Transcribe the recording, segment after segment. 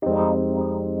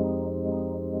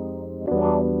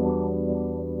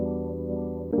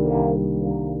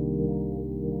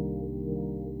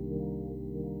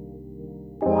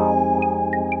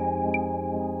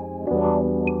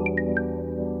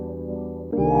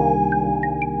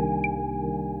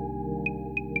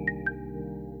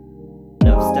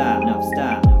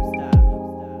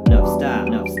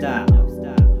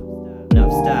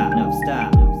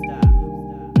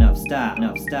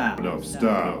stop, Nuff,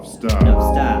 stop, stop.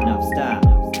 Nuff, stop, Nuff, stop,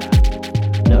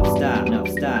 Nuff, stop, Nuff,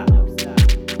 stop,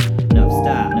 Nuff,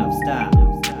 stop, Nuff, stop,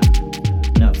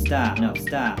 Nuff, stop, Nuff,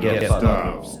 stop, Get fucked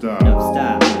up. Stop. Nuff,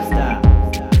 stop, Nuff, stop,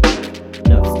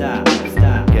 Nuff, stop, Nuff,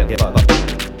 stop, Get fucked up.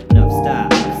 Nuff,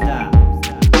 stop, Nuff, stop,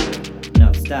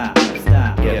 Nuff, stop, Nuff,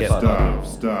 stop, Get fucked up.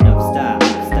 Stop. Nuff, stop,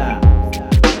 Nuff, stop,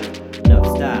 Nuff,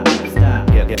 stop, Nuff, stop,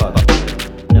 Get fucked up.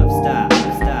 Nuff, stop,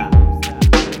 Nuff, stop,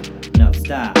 Nuff,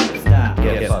 stop, Nuff, stop,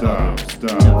 Get fucked up.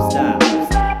 Stop. Nuff, stop,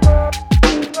 Nuff, stop,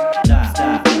 Nuff,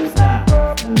 stop, Nuff, stop,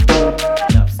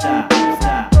 Nuff, stop, Nuff, stop,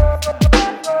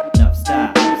 Nuff,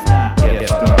 stop, Nuff, stop, Get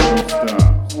fucked up.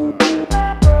 Stop.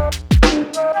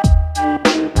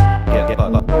 Get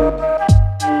fucked up.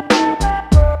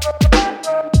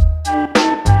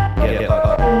 Get fucked up. Get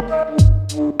fucked up.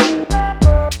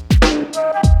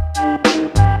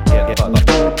 Get fucked up. Get fucked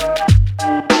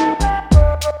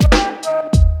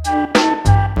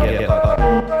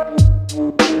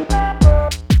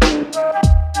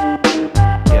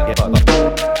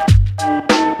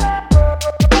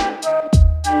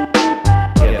up.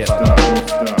 Get fucked up.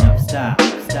 Nuff, stop,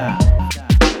 stop,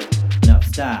 Nuff,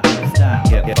 stop, stop,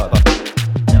 Get fucked up.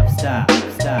 Nuff, stop,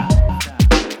 stop,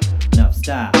 Nuff,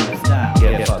 stop, stop,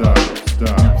 Get fucked up.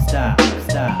 Stop. Nuff, stop,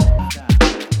 stop,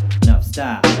 Nuff,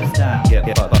 stop, stop,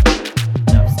 Get fucked up.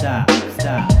 Nuff, stop,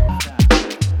 stop,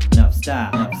 Nuff,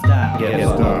 stop, Nuff, stop, Get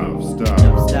fucked up. Stop.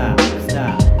 Nuff, stop,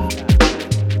 stop.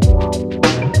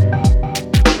 Get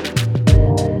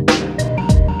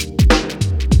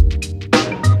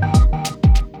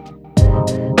fucked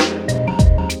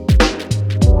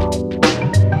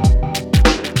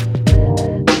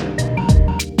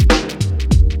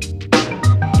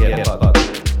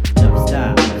up. Nuff,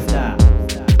 stop, stop,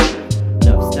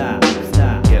 Nuff, stop, stop,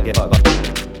 Get fucked up.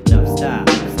 Nuff, stop,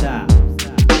 stop,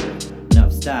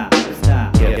 Nuff, stop,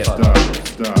 stop, Get fucked up.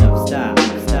 Stop. Nuff, stop,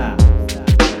 stop,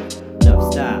 Nuff,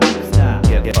 stop, stop,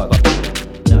 Get fucked up.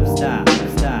 Nuff, stop,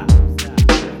 stop,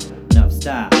 Nuff,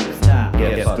 stop, stop.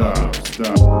 Get fucked up.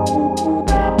 Stop.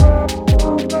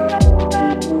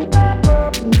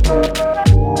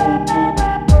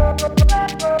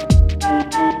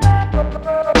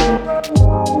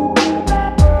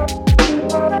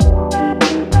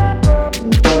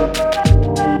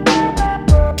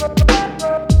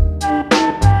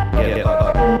 Get fucked up. Get fucked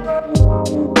up.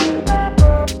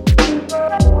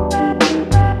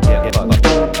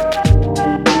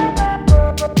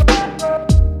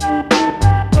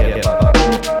 Get fucked up.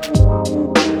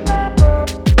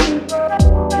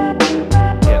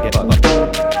 Get fucked up.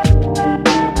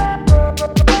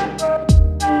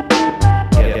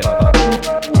 Get fucked up. Get fucked up.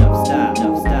 Nuff, stop,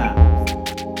 Nuff, stop,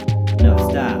 Nuff,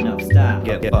 stop, Nuff, stop,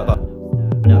 Get fucked up.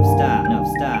 Nuff, stop, Nuff,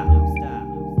 stop, Nuff, stop.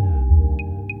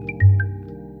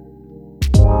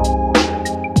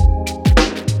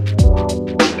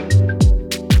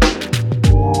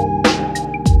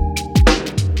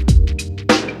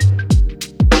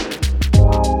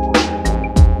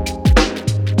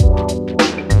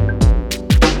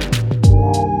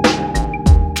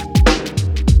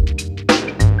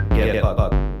 Get fucked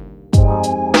up.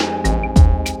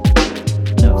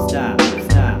 Nuff, stop, Nuff,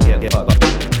 stop, Get fucked up.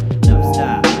 Nuff,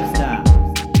 stop, Nuff, stop,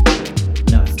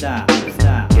 Nuff, stop, Nuff,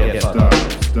 stop, Get fucked up.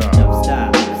 Stop. Nuff,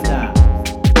 stop, Nuff, stop,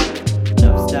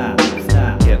 Nuff, stop, Nuff,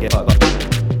 stop, Get fucked up.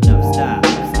 Nuff, stop,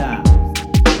 Nuff, stop,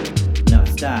 Nuff,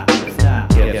 stop, Nuff, stop,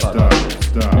 Get fucked up.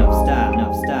 Stop. Nuff, stop,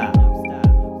 Nuff, stop,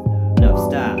 Nuff,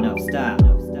 stop, Nuff, stop, Nuff, stop,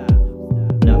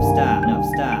 Nuff,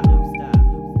 stop,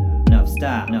 Nuff,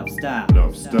 stop, Nuff, stop,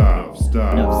 Nuff, stop.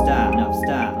 Stop. Nuff, stop, Nuff,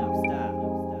 stop,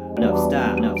 Nuff,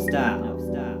 stop, Nuff, stop, Nuff, stop,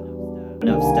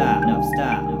 Nuff,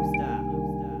 stop,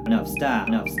 Nuff, stop,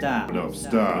 Nuff, stop, Nuff, stop, Nuff,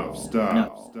 stop.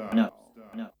 Stop. Nuff,